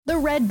The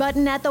red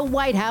button at the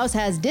White House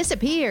has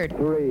disappeared.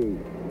 3,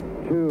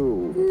 2.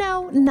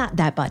 No, not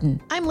that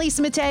button. I'm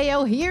Lisa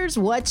Mateo. Here's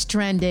what's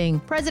trending.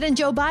 President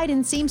Joe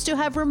Biden seems to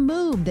have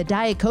removed the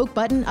Diet Coke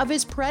button of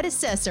his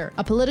predecessor.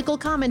 A political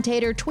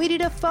commentator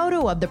tweeted a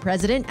photo of the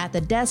president at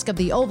the desk of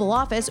the Oval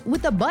Office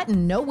with the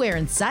button nowhere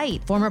in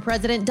sight. Former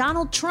President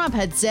Donald Trump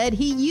had said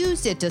he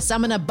used it to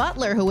summon a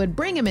butler who would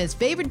bring him his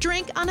favorite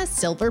drink on a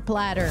silver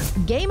platter.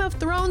 Game of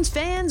Thrones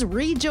fans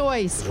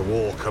rejoice. There's a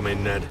war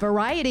coming, Ned.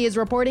 Variety is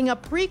reporting a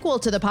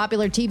prequel to the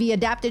popular TV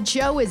adapted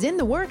show is in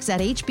the works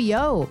at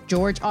HBO.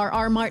 George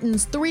R.R.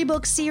 Martin's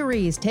 3-book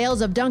series,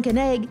 Tales of Dunk and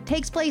Egg,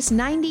 takes place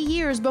 90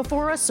 years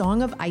before A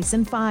Song of Ice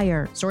and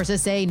Fire.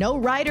 Sources say no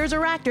writers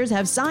or actors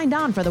have signed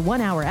on for the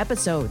 1-hour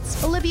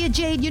episodes. Olivia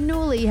Jade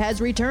Giannulli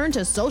has returned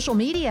to social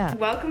media.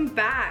 Welcome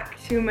back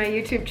to my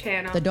YouTube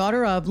channel. The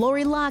daughter of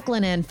Lori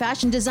Loughlin and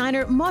fashion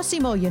designer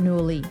Mossimo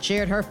Giannulli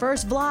shared her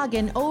first vlog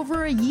in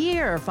over a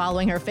year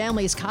following her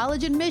family's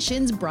college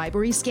admissions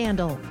bribery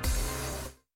scandal.